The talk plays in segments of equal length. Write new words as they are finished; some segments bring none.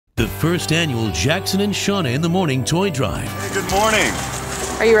first annual Jackson and Shauna in the Morning Toy Drive. Hey, good morning.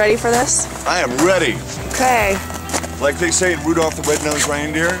 Are you ready for this? I am ready. Okay. Like they say in Rudolph the Red-Nosed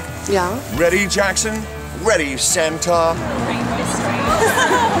Reindeer. Yeah? Ready, Jackson? Ready, Santa? That's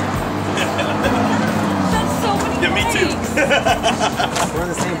so many. Yeah, me too. We're in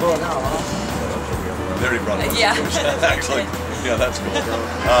the same boat now, huh? They already brought it. Yeah. Actually, yeah, that's cool.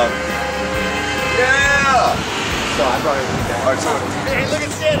 Yeah! So I brought everything down. All right, so Hey, look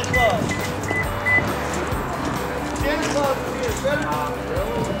at Santa Claus! Santa Claus is here, Santa Claus!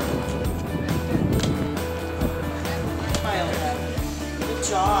 Good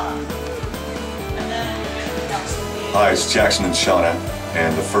job. And then Hi, it's Jackson and Shauna,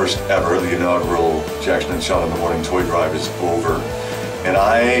 and the first ever, the inaugural Jackson and Shauna in the Morning Toy Drive is over, and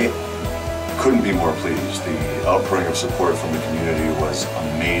I couldn't be more pleased. The outpouring of support from the community was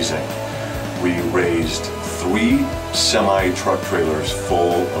amazing. We raised 3 semi-truck trailers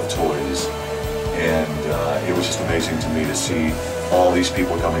full of toys, and it was just amazing to me to see all these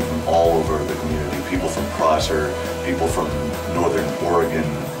people coming from all over the community, people from Chrysler, people from Northern Oregon,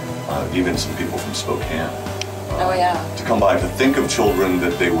 even some people from Spokane. oh yeah. To come by, to think of children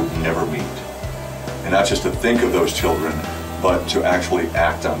that they would never meet. And not just to think of those children, but to actually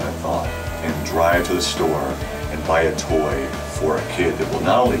act on that thought and drive to the store and buy a toy for a kid that will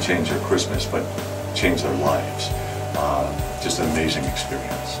not only change their Christmas, but change their lives. Just an amazing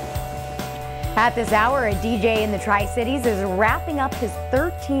experience. At this hour, a DJ in the Tri-Cities is wrapping up his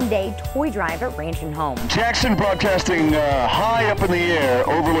 13-day toy drive at Ranch and Home. Jackson broadcasting high up in the air,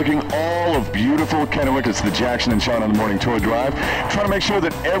 overlooking all of beautiful Kennewick. It's the Jackson and Shauna in the Morning Toy Drive. Trying to make sure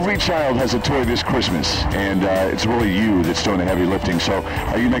that every child has a toy this Christmas. And it's really you that's doing the heavy lifting. So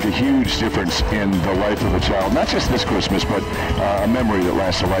you make a huge difference in the life of a child. Not just this Christmas, but a memory that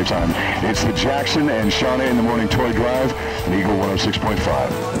lasts a lifetime. It's the Jackson and Shauna in the Morning Toy Drive on Eagle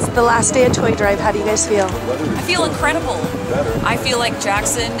 106.5. It's the last day of toy drive. How do you guys feel? I feel incredible. I feel like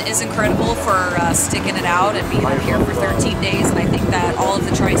Jackson is incredible for sticking it out and being up here for 13 days, and I think that all of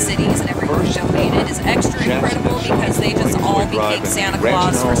the Tri-Cities and everyone who donated is extra incredible because they just all became Santa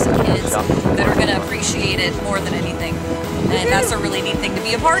Claus for some kids that are going to appreciate it more than anything. And that's a really neat thing to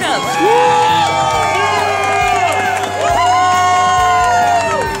be a part of.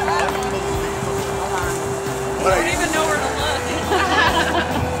 I don't even know where to look.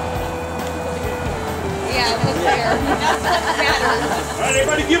 Yeah, look there. That's what matters. All right,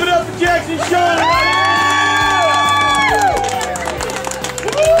 everybody give it up for Jackson and Shauna right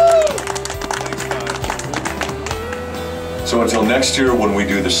here! So until next year, when we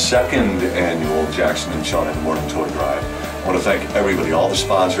do the 2nd annual Jackson and Shauna in the Morning Toy Drive, I want to thank everybody, all the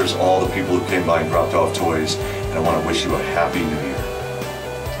sponsors, all the people who came by and dropped off toys, and I want to wish you a happy New Year.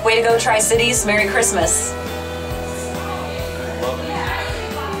 Way to go, Tri-Cities. Merry Christmas.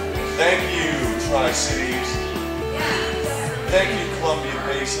 Thank you, Tri-Cities. Thank you, Columbia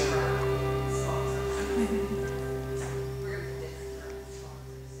Basin.